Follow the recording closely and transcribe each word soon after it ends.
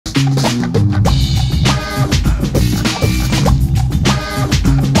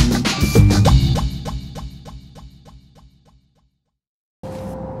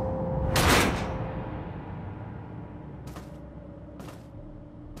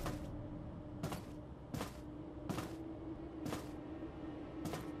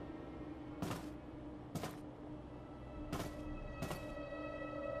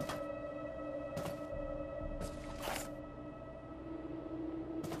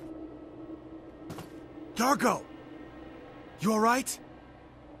Darko! You alright?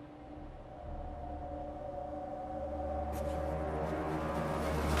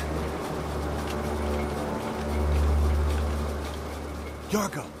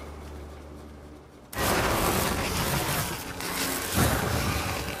 Darko!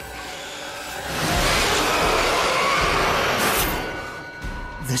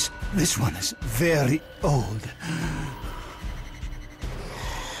 This one is very old.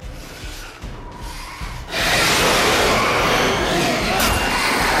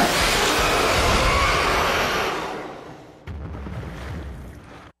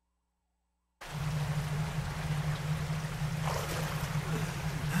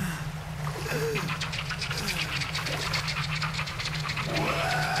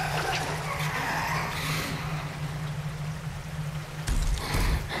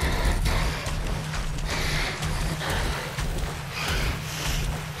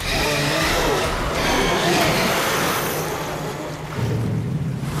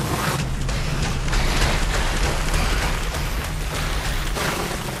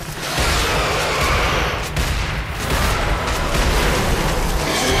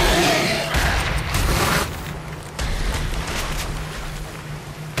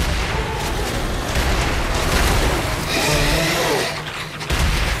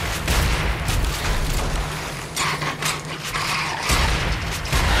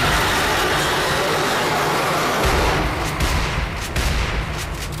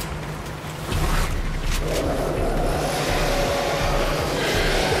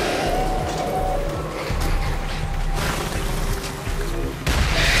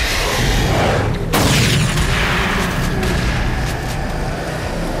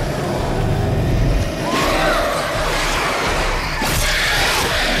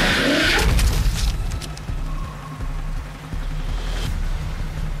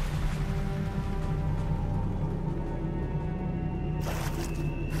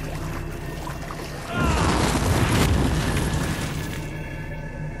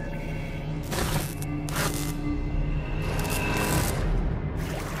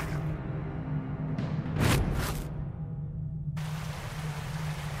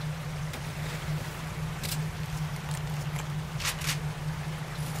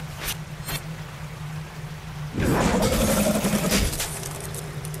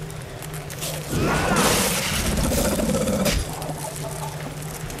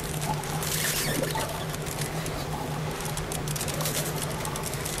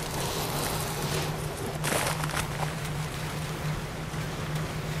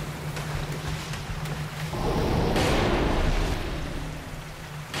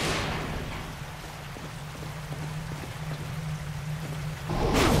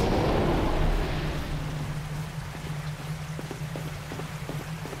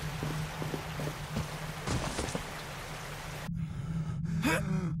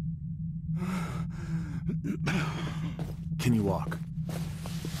 Can you walk?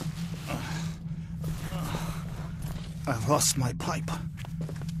 I lost my pipe.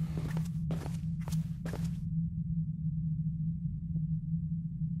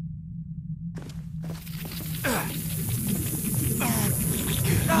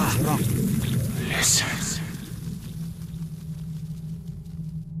 What's wrong? Listen.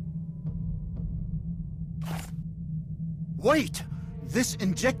 Wait! This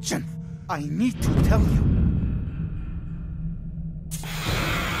injection! I need to tell you.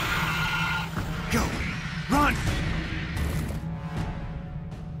 Go! Run!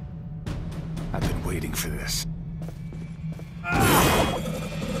 I've been waiting for this.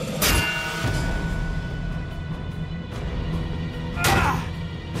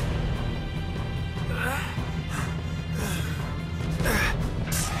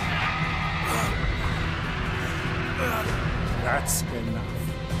 That's enough.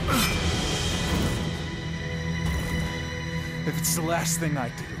 If it's the last thing I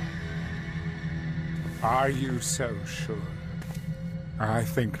do. Are you so sure? I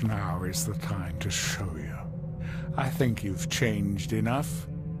think now is the time to show you. I think you've changed enough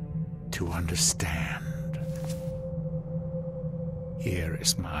to understand. Here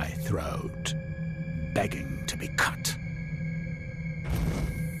is my throat, begging to be cut.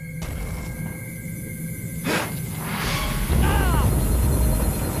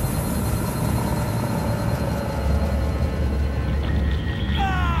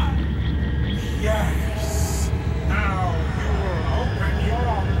 Yes! Now you will open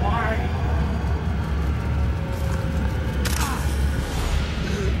your mind!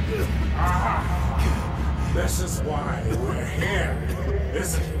 This is why we're here,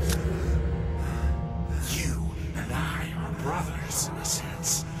 isn't it? You and I.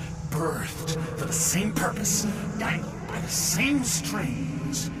 birthed for the same purpose, dangled by the same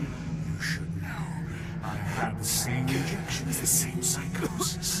strings. You should know. I had the same injections, the same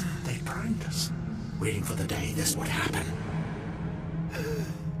psychosis. They primed us, waiting for the day this would happen.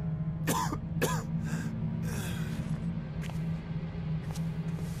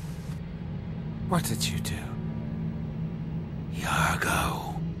 What did you do?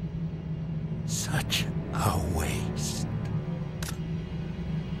 Yargo. Such a waste.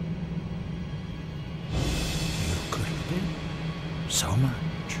 You could have been so much.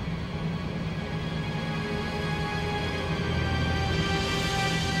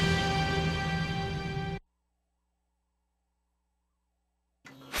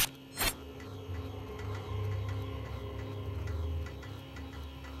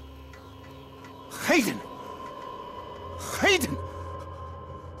 Hayden! Hayden!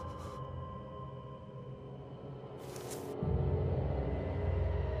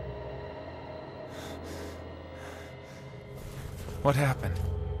 What happened?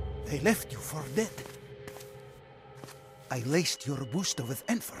 They left you for dead. I laced your booster with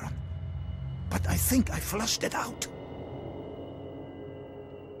Enferon, but I think I flushed it out.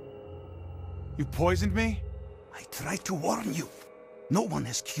 You poisoned me? I tried to warn you. No one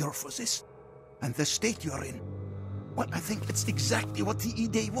has cure for this. And the state you're in, well, I think it's exactly what the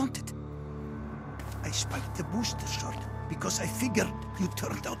E-Day wanted. I spiked the booster shot because I figured you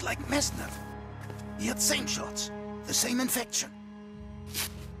turned out like Messner. He had same shots, the same infection.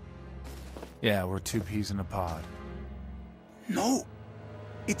 Yeah, we're two peas in a pod. No,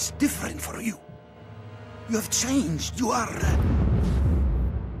 it's different for you. You have changed, you are...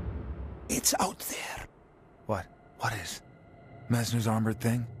 It's out there. What? What is? Messner's armored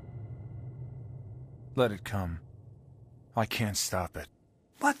thing? Let it come. I can't stop it.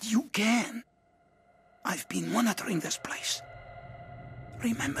 But you can. I've been monitoring this place.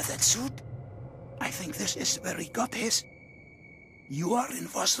 Remember that suit? I think this is where he got his. You are in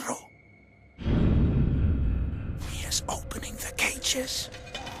Vosro. He is opening the cages.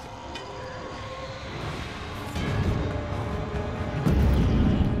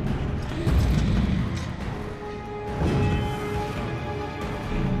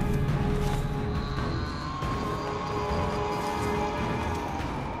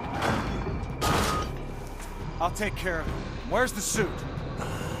 I'll take care of it. Where's the suit?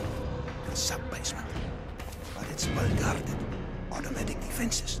 The sub-basement. But it's well guarded. Automatic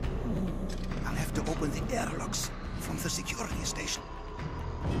defenses. I'll have to open the airlocks from the security station.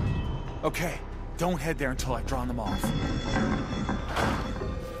 Okay, don't head there until I've drawn them off.